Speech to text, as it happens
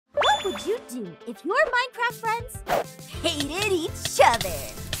would you do if your Minecraft friends hated each other?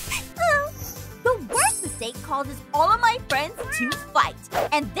 Well, the worst mistake causes all of my friends to fight,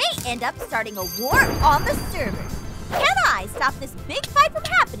 and they end up starting a war on the server. Can I stop this big fight from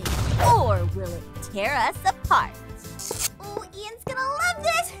happening, or will it tear us apart? Oh, Ian's gonna love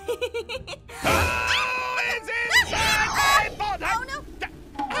this! Oh, it's inside my body! Oh no!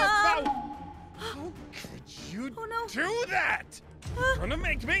 How could you do that? You're gonna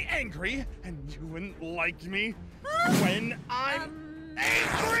make me angry, and you wouldn't like me when I'm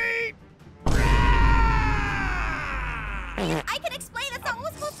angry! I can explain, that's not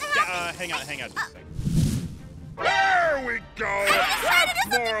what was supposed to happen! Hang on just a second. There we go! That's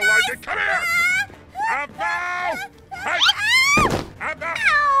more like it! Come here! Aphmau! Hey!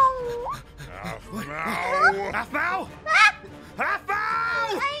 Aphmau! Aphmau! Aphmau!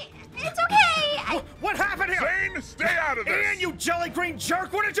 Aphmau! It's okay! What happened here? Zane, stay out of this! Ian, you jelly green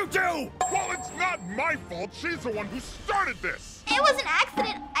jerk! What did you do? Well, it's not my fault. She's the one who started this. It was an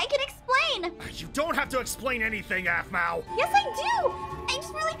accident. I can explain. You don't have to explain anything, Aphmau. Yes, I do.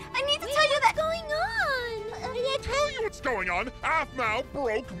 I need to tell you that. What's going on? I'll tell you what's going on. Aphmau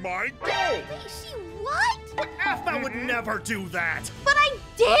broke my goal. Wait, she what? But Aphmau would never do that. But I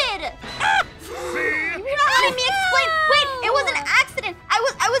did. See? You're not letting me explain. Wait, it was an accident. I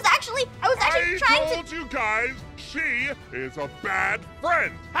was actually trying to. I told you guys, she is a bad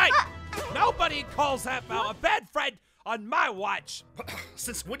friend. Hey, nobody calls Aphmau a bad friend on my watch.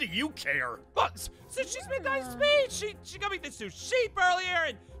 Since when do you care? But since she's been nice to me, she got me this new sheep earlier,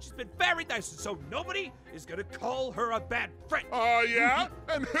 and she's been very nice, and so nobody is gonna call her a bad friend. Yeah?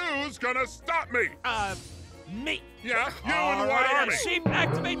 And who's gonna stop me? Me. Yeah, you All and the White right, Army. Sheep,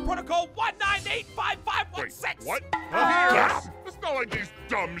 activate protocol 1985516. Wait, what? Get Yes. It's not like these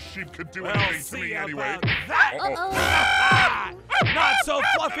dumb sheep could do We'll anything to see me about anyway. that. Not so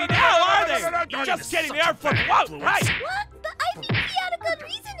fluffy now, are they? Just kidding, they are fluffy. Whoa, right? What? I think he had a good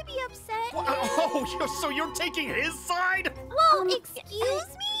reason to be upset. Oh, so you're taking his side? Well, excuse me?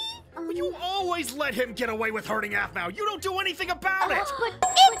 You always let him get away with hurting Aphmau. You don't do anything about it. But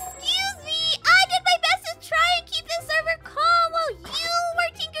excuse me, I did my best to try and keep the server calm while you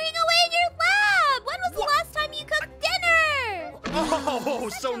were tinkering away in your lab. When was the last time you cooked dinner? Oh,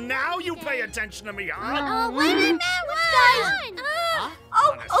 so now you pay attention to me, huh? Wait a minute, what's going on?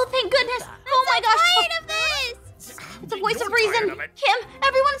 Oh, thank goodness. Oh my gosh. I'm tired of this. It's the voice of reason. Kim,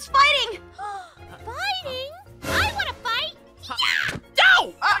 everyone's fighting. Fighting? I want to fight. Yeah.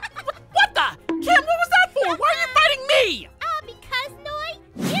 No! What the? Kim, what was that for? Why are you fighting me? Because, Noi,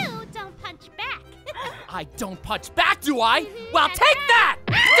 you don't punch back. I don't punch back, do I? Well, take that!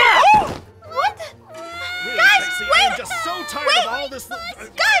 What? Really, Guys, Pixie, wait! I'm just so tired of all this. Guys,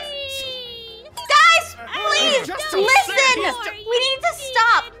 please, just a listen! second. We need to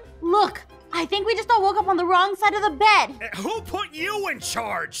stop. Look, I think we just all woke up on the wrong side of the bed. Who put you in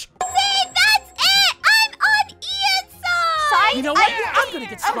charge? See, that's it! I'm on Ian's side! You know what? I'm gonna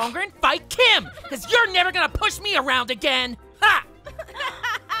get stronger and fight Kim, because you're never gonna push me around again. Ha!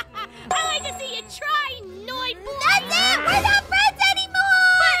 I like to see you try, Noi boy! That's it! We're not friends anymore!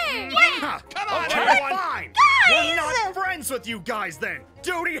 Come on, Okay, everyone. fine. Guys! We're not friends with you guys then.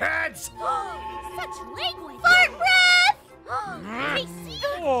 Duty heads. Such language! Fart breath! I see.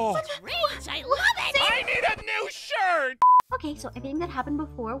 Oh. Such rage! I love it! I need a new shirt. Okay, so everything that happened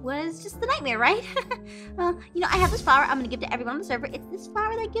before was just the nightmare, right? Well, I have this flower I'm gonna give to everyone on the server. It's this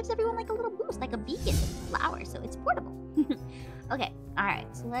flower that gives everyone like a little boost, like a beacon flower, so it's portable. Okay, alright,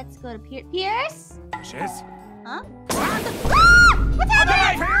 so let's go to Pierce. Wishes? Huh? What's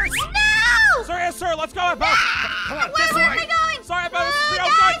happening? Pierce! No! Sir, yes, sir, let's go, Aphmau. Come on, Where this are way. we going? Sorry about this.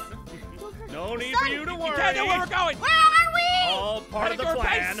 Guys! No need for you to You worry. can't know where we're going. Where are we? All part of the Heading to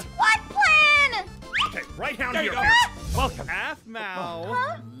our plan. base. What plan? Okay, right down There here, you go. Pierce. Welcome.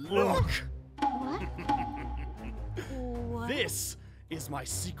 Aphmau, look. What? What? This is my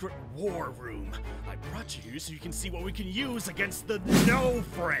secret war room. I brought you here so you can see what we can use against the no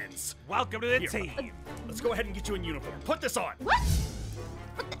friends. Welcome to the Here. team. Let's go ahead and get you in uniform. Put this on. What?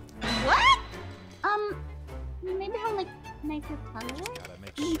 What? Maybe have like nicer colors? Gotta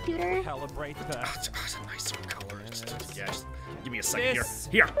make sure Computer. to calibrate the... It's a nicer color. Just give me a second This.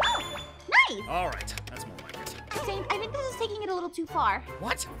 here. Nice! All right, that's more like it. Zane, I think this is taking it a little too far.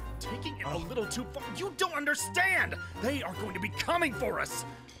 What? Taking it a little too far? You don't understand. They are going to be coming for us.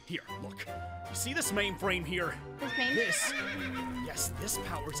 Here, look. You see this mainframe here? This mainframe? This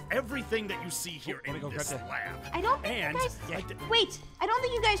powers everything that you see here in this lab. I don't think And you guys... Wait, I don't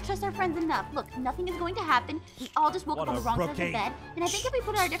think you guys trust our friends enough. Look, nothing is going to happen. We all just woke up on the wrong side of the bed. And I think if we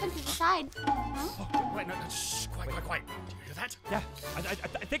put our differences aside... Wait, no, shh, quiet. Do you hear that? Yeah,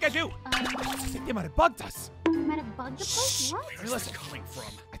 I think I do. I think they might have bugged us. We might have bugged the place. What? Where's this coming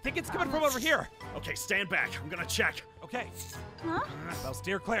from? I think it's coming from over here. Okay, stand back. I'm gonna check. Okay. Huh? Well,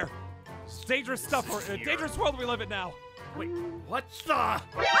 steer clear. It's dangerous stuff. We're in a dangerous world we live in now. Wait, what the?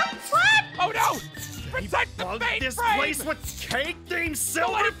 What? Oh no! Protect the Bug mainframe! this place with cake-themed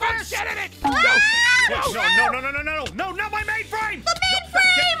Don't let it bug silverfish? shit in it! No, not my mainframe! The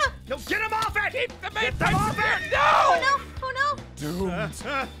mainframe! No, get him off it! Keep the Get them mainframe off secure! it! No! Oh no! Doomed.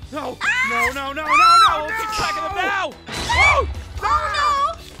 No, Oh, keep track of them now! Oh!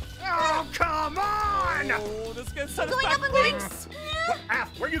 Oh Oh, come on! Oh, this is gonna set us Going back up and going weeks. What,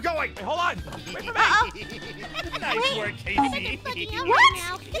 Aph, where are you going? Wait, hold on. Wait for me. Nice work, Casey.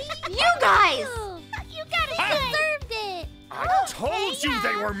 What? You guys! You gotta deserved it. I told you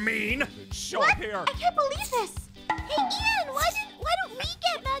they were mean! Show up here. I can't believe this! Hey, Ian, why don't we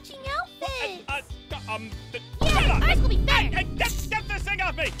get matching outfits? Yeah, ours will be better. Get this thing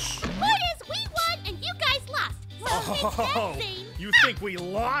off me! Point is, we won and you guys lost. So Oh, it's insane. you think we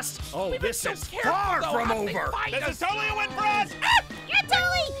lost? Oh, this so is careful, far though. from How'd they over! find This us? is totally a win for us! You're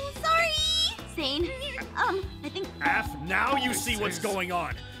totally sorry. Zane, I think... Aph, now you see what's going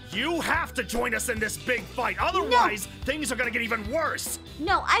on. You have to join us in this big fight, otherwise things are gonna get even worse.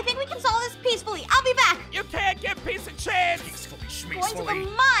 No, I think we can solve this peacefully. I'll be back! You can't give peace a chance. Peacefully, Going to the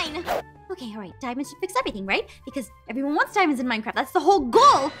schmeacefully. mine! Okay, alright, diamonds should fix everything, right? Because everyone wants diamonds in Minecraft. That's the whole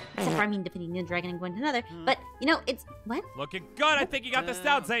goal! Except for, defeating the dragon and going to another. But, it's... What? Looking good. I think you got this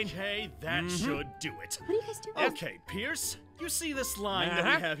down, Zane. Okay, that should do it. What are you guys doing? Okay, Pierce, you see this line that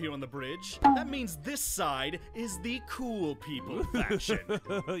we have here on the bridge? That means this side is the cool people faction.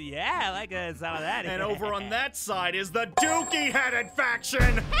 Yeah, I like the sound of that. And over on that side is the dookie-headed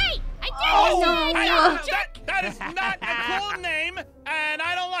faction! Hey, I dare Oh, you. no! That is not a cool name, and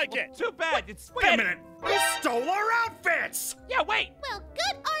I don't like it. Too bad. It's Wait a minute! You stole our outfits! Yeah, wait. Well,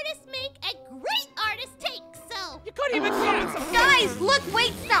 good artists make and great artists take, so. You couldn't even throw in some. Guys, look,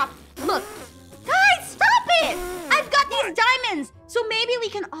 wait, stop! Look! Guys, stop it! I've got these diamonds! So maybe we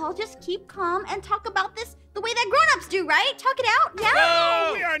can all just keep calm and talk about this the way that grown-ups do, right? Talk it out, yeah?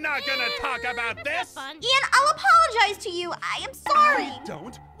 No, we are not gonna talk about this. Fun. Ian, I'll apologize to you. I am sorry. I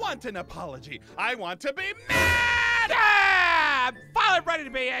don't want an apology. I want to be mad. Ah, I'm finally ready to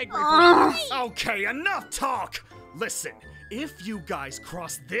be angry. Ugh. Okay, enough talk! Listen, if you guys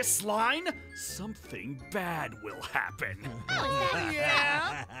cross this line, something bad will happen.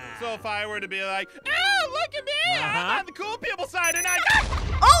 Yeah. So if I were to be like, oh, look at me, I'm on the cool people side, and I.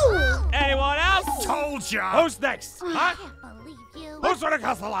 Oh! Anyone else? Told ya! Who's next? Huh? Can't believe you. Who's gonna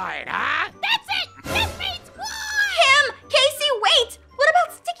cross the line? Huh? That's it. This means squad. Him! Casey, wait! What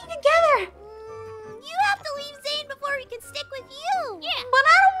about sticking together? You have to leave Zane before we can stick with you. Yeah. But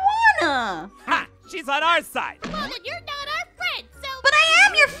I don't wanna. Ha! She's on our side. Well, then you're not our friend, so. But I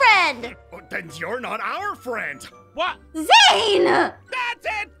am your friend! Then you're not our friend! What? Zane! That's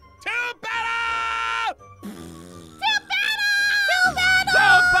it. To battle! To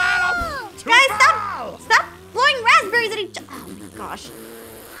battle! Guys, Wow! stop blowing raspberries at each other. Oh my gosh.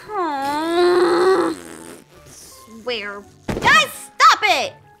 Swear. Guys, stop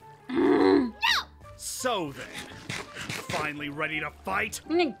it! So then, finally ready to fight?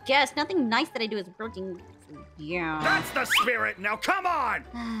 I'm gonna guess nothing nice that I do is working. Yeah. That's the spirit! Now come on!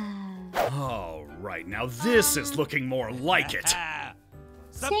 All right, now this is looking more like it. Ah.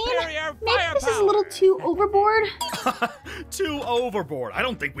 Zane, Superior maybe firepower. this is a little too overboard. Too overboard. I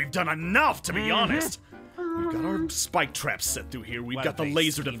don't think we've done enough, to be honest. We've got our spike traps set through here. We've What got the are they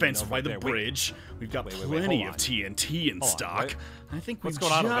laser scheming defense over by the there? Wait. bridge. We've got Wait, plenty hold of on. TNT in Hold on, stock. wait. I think What's we've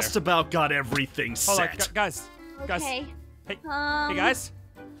going on over just there? about got everything Hold on, set. guys. Guys. Okay. Hey, Um, hey, guys.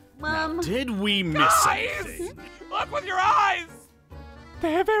 Did we miss Guys! anything? Look with your eyes.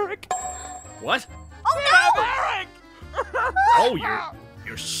 They have Eric. What? Oh They have no! Eric. Oh,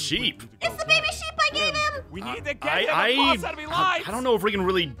 your sheep. It's the baby sheep I gave him! We need to get him across enemy lines. I don't know if we can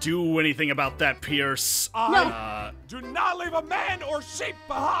really do anything about that, Pierce. Do not leave a man or sheep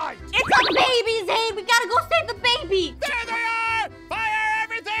behind. It's a baby, Zane! We gotta go save the baby! There they are! Fire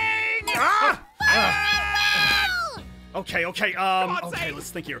everything! Ah! Well, Okay, on, okay, Zane. let's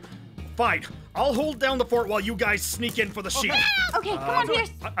think here. Fine, I'll hold down the fort while you guys sneak in for the sheep. Okay, come on, Pierce.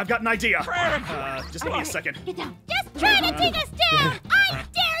 I've got an idea. Eric. Just give me a second. Get down. just try to take us down. I dare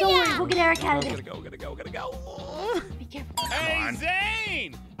Don't ya. worry, we'll get Eric out of there. Gotta go. Be careful. Hey,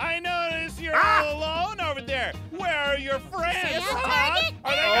 Zane! I notice you're all alone over there. Where are your friends? Huh?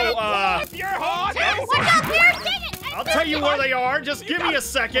 Are they gonna blow up your home too? Watch out, Pierce! Dang it! I'll tell you where they are. Just give me a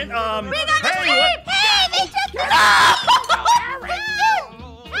second. Bring on the Hey, tape! what? Hey, they took her!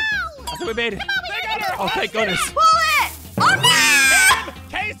 I think we made it. They got her Oh, thank goodness. Pull it! Oh, no!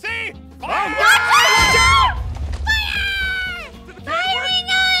 Casey! Watch Fire! out! Firing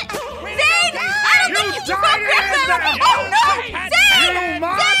it! Zane! I don't think you died in them! Oh, no! Cat, Zane! You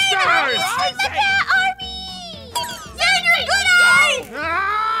monsters! Zane! The cat army! Zane, you're good eye!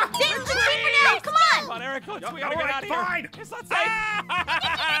 Ah! Zane, let's keep her now! Come on! Come on, Eric. We gotta All get right, out of here. fine. It's not safe.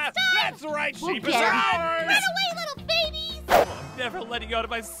 That's right, We'll sheep get is her. ours! Away, little babies! I'm never letting you out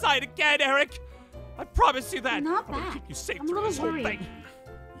of my sight again, Eric. I promise you that. Not I'm gonna bad. keep you safe I'm a through little this whole worried. thing.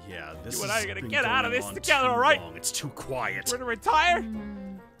 Yeah, this You and I has are gonna been get out of going this on together, too all right? long. It's too quiet. We're gonna retire,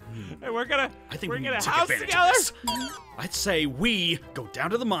 and we're gonna I think we're we gonna need to take house advantage together. of this. I'd say we go down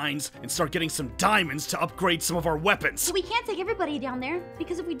to the mines and start getting some diamonds to upgrade some of our weapons. But we can't take everybody down there,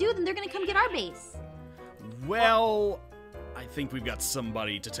 because if we do, then they're gonna come get our base. Well, I think we've got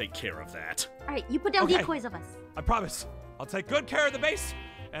somebody to take care of that. All right, you put down Okay. decoys of us. I promise. I'll take good care of the base,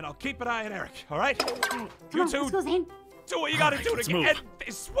 and I'll keep an eye on Eric. All right? All right, come You on, two. let's go, Zane. Do what you gotta All right, do let's to move. end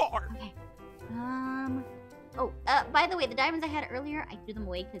this war. Okay. Oh, by the way, the diamonds I had earlier, I threw them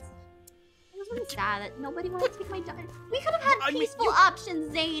away because it was really sad that nobody wanted to take my diamonds. We could have had I mean, peaceful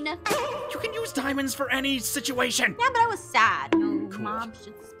options, Zane. Yeah, You can use diamonds for any situation. but I was sad. No Cool. mob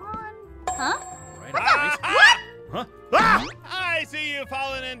should spawn. Huh? Right, What right. the? What? Huh? Ah! I see you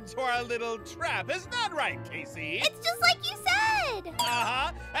falling into our little trap. Isn't that right, Casey? It's just like you said!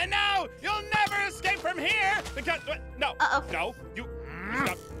 Uh-huh. And now you'll never escape from here because no, Uh-oh. no, you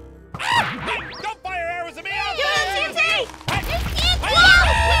stop. Ah! Hey, don't fire arrows at me! I'll Give them Hey! TNT! Hey!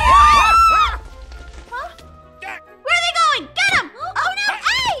 Huh? Yeah. Where are they going? Get them! Oh no!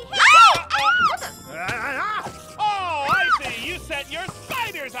 Hey! Hey! What the? Oh, I see. You sent your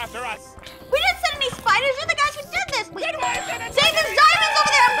spiders after us. We didn't send any spiders. You're the guys who did this. Wait, Then why send it? Zane, there's diamonds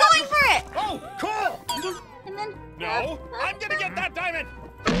over there. I'm going for it. Oh, cool! And then. No, I'm gonna get that diamond.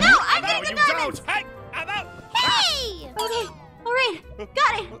 No, I'm No, getting you the diamonds. don't. Hey, I'm out. Hey! Okay. All right.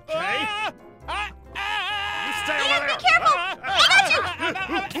 Got it. Okay. You stay over Ian, there. be careful.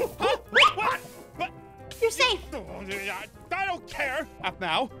 What? You're safe. I don't care.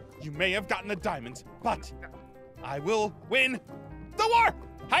 Aphmau, you may have gotten the diamonds, but I will win the war.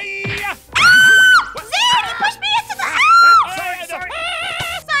 Hiya! Zane, you pushed me into the. Sorry.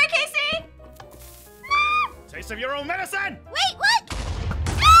 Sorry, Casey. Taste of your own medicine. Wait, what?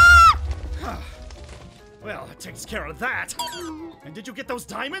 Well, that takes care of that. And did you get those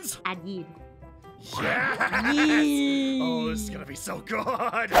diamonds? I did. Yes! Oh, this is gonna be so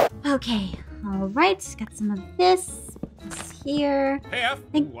good. Okay. All right. Got some of this. This here. Hey, F,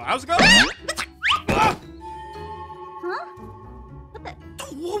 Thank- how's it going? Huh? What the?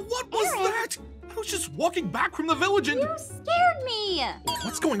 What was Aaron. that? I was just walking back from the village and... You scared me.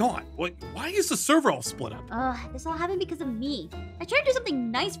 What's going on? Why is the server all split up? This all happened because of me. I tried to do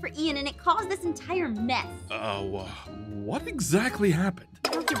something nice for Ian, and it caused this entire mess. What exactly happened? I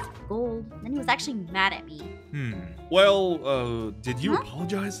broke his gold. Then he was actually mad at me. Well, did you Huh?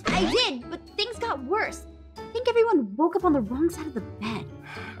 apologize? I did, but things got worse. I think everyone woke up on the wrong side of the bed.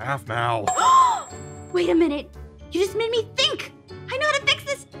 Aphmau. Wait a minute. You just made me think. I know how to fix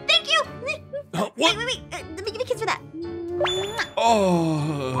this. Thank you. What? Wait. Let me give you a kiss for that.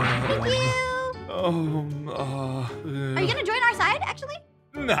 Oh. Thank you. Are you gonna join our side, actually?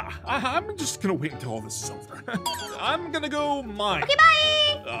 Nah, I'm just gonna wait until all this is over. I'm gonna go mine. Okay,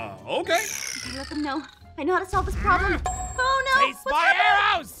 bye. Okay. Okay, let them know. I know how to solve this problem. Oh no. Taste What's my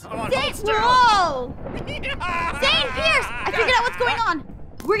happening? arrows! Come on, Zane, hold still. whoa! Zane, Pierce, I figured out what's going on.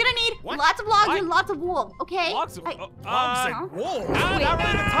 We're gonna need What? lots of logs What? and lots of wool, okay? Logs of- I- Logs huh? and wool. Wait, not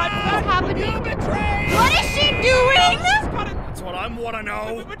really the time for what's that. happening? Betrayed! What is she doing? That's what I wanna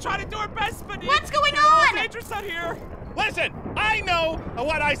know. We've been trying to do our best, but What's going it's on? dangerous out here. Listen, I know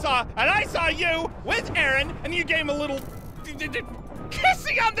what I saw, and I saw you with Aaron, and you gave him a little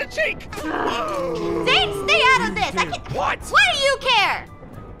kissing on the cheek. Zane, stay out of this. I can't. What? Why do you care?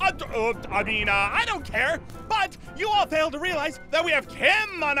 I don't care, but you all failed to realize that we have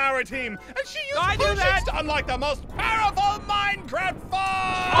Kim on our team, and she I uses knew potions that. to unlock the most powerful Minecraft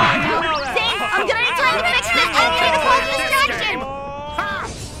farm. I know that. Zane, I'm gonna need time to fix this. I don't need to cause a distraction.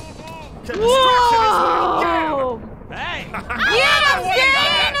 The distraction is what I get. Hey! Yeah,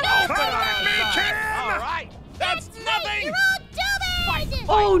 Zane! Come on, me, Kim! All right. That's nothing. You're all dumbass!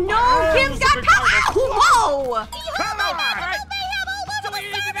 Oh no, Kim's got power! Whoa! Come on! All right. They have all over What do we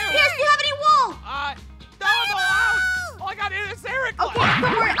need to do? Pierce, do you have any wool? No, I'm all out. on in this Eric. Okay,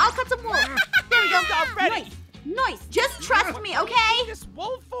 don't worry. I'll cut some wool. There we go. He's not ready. Nice. Just trust me, okay? This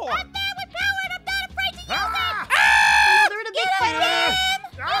wool for? I'm there with power and I'm not afraid to use it! They're in a big fight.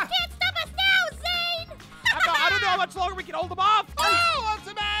 You can't stop us now, Zane! I don't know how much longer we can hold them off. Oh, what's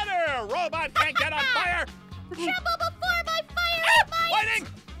the matter? Robot can't get on fire. Trouble before my fire! Lightning!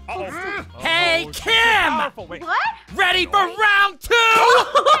 Uh-oh. Hey, Oh, Kim! powerful. Wait. What? Ready for round 2? What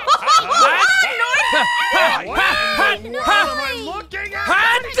am I looking at?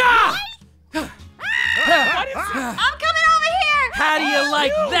 Panda! What is this? I'm coming over here. How do you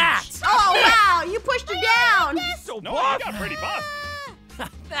like that? Oh, wow. You pushed her down. So No, buff. you got pretty buff.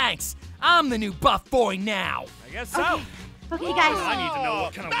 Thanks. I'm the new buff boy now. I guess so. Okay, guys. I need to know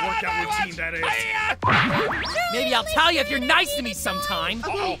what kind of workout routine that is. Maybe I'll tell you if you're nice to me sometime.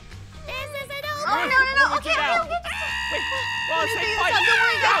 Okay. This isn't Oh, over! no. Okay, Now. okay. Wait. Well, Let me say figure fight. this out. Don't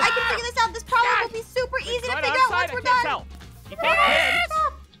worry, guys. Go. I can figure this out. This problem will be super easy to Right figure out outside, once we're I can't done. tell. Keep on ahead.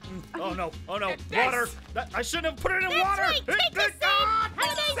 Oh no, Yes. water. I shouldn't have put it in water. Right, take this, Zane! How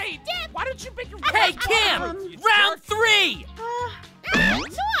do they Say, why don't you pick your Hey, Kim! Round 3! Toy!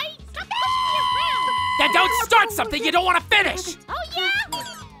 Stop pushing me around! Then don't start something you don't want to finish! Oh, yeah? Well,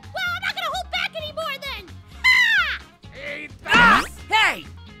 I'm not gonna hold back anymore then! Ha! Ah! Hey!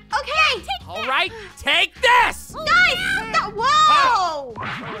 Okay. All right, take this! Guys, stop. Whoa.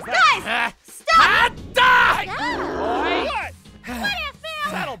 Guys, stop. Die! Boy. What?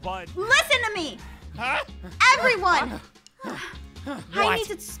 Settle, bud. Listen to me. Huh? Everyone. I What? need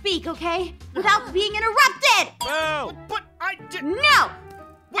to speak, okay? Without being interrupted. Boo. But I didn't. No.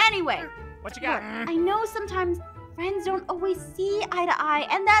 Anyway, What you look, got? I know sometimes friends don't always see eye to eye,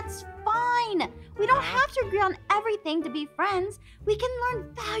 and that's fine. We don't have to agree on everything to be friends. We can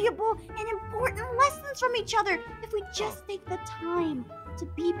learn valuable and important lessons from each other if we just take the time to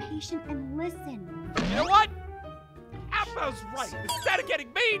be patient and listen. You know what? Aphmau's right. Instead of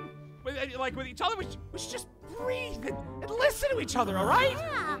getting mean with each other, we should just breathe and listen to each other, all right?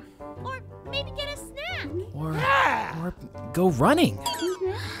 Yeah. Or maybe get a snack. Or Yeah. go running.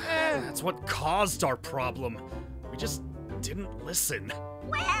 That's what caused our problem. We just didn't listen.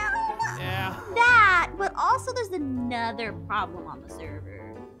 Well, Yeah. that, but also there's another problem on the server.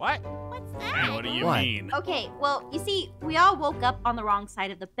 What? What's And that? what do you What? mean? Okay, well, you see, we all woke up on the wrong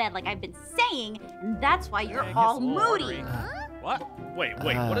side of the bed, like I've been saying, and that's why you're Yeah, it all gets a little moody. ornery. What? Wait,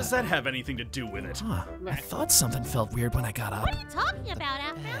 what does that have anything to do with it? Huh, I thought something felt weird when I got up. What are you talking about,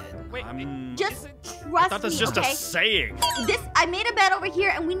 Aphmau? Wait. Just I trust thought that's me, just okay? a saying. I made a bed over here,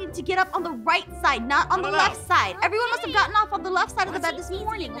 and we need to get up on the right side, not on the left side. Everyone must have gotten off on the left side of the bed this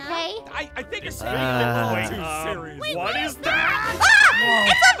morning, okay? I think it's Wait, too serious. what is that?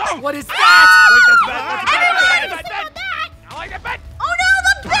 Whoa. What is that? Wait, that's bad. That's bad. I like that bed. Oh no,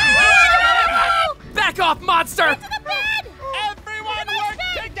 the bed! Back off, monster! The bed! Everyone work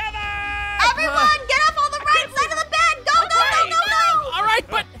together! Everyone, get up on the right side of the bed! Go, go, go, go, go! All right,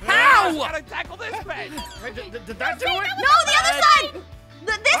 but We how? gotta tackle this bed. Wait, did that do it? No, the other side!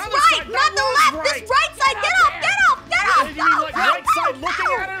 This Other right, side, not that the was left! right. This right side! Get up, get up, get up! You mean like right side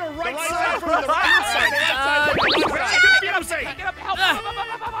looking at it or right side from the right side? That's confusing. Get up, help.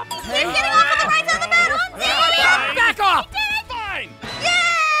 He's getting off on the right side of the bed! Back off! Fine!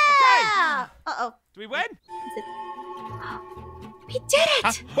 Yeah! Uh-oh. Do we win? We did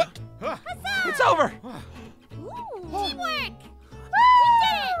it! What? It's over. Ooh, teamwork!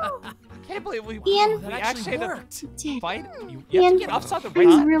 Can't believe we Ian. That actually actually had worked. We did. to fight. You have to get upside the right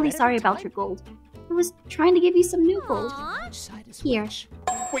I'm side. really sorry about your gold. I was trying to give you some new gold. Aw. Here.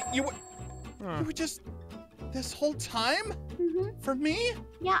 Wait, you were just this whole time? For me?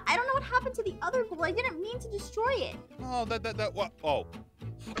 Yeah, I don't know what happened to the other gold. I didn't mean to destroy it. Oh, what?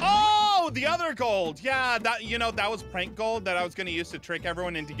 Oh, the other gold. Yeah, that was prank gold that I was gonna use to trick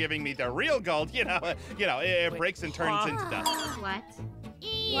everyone into giving me the real gold. It breaks and turns into dust. What?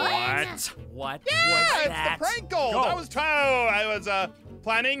 What Yeah, was it's that? the prank gold. Gold. I was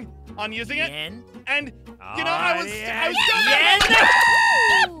planning on using it, Yen? and I was Yen?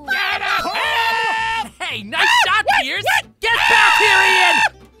 Hey, nice shot, Piers! Get back here, Ian!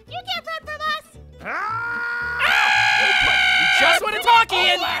 You can't run from us! We just want to talk,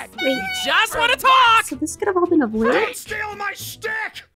 Ian! Wait, We just want to talk! so this could have all been avoided? Don't steal my shtick!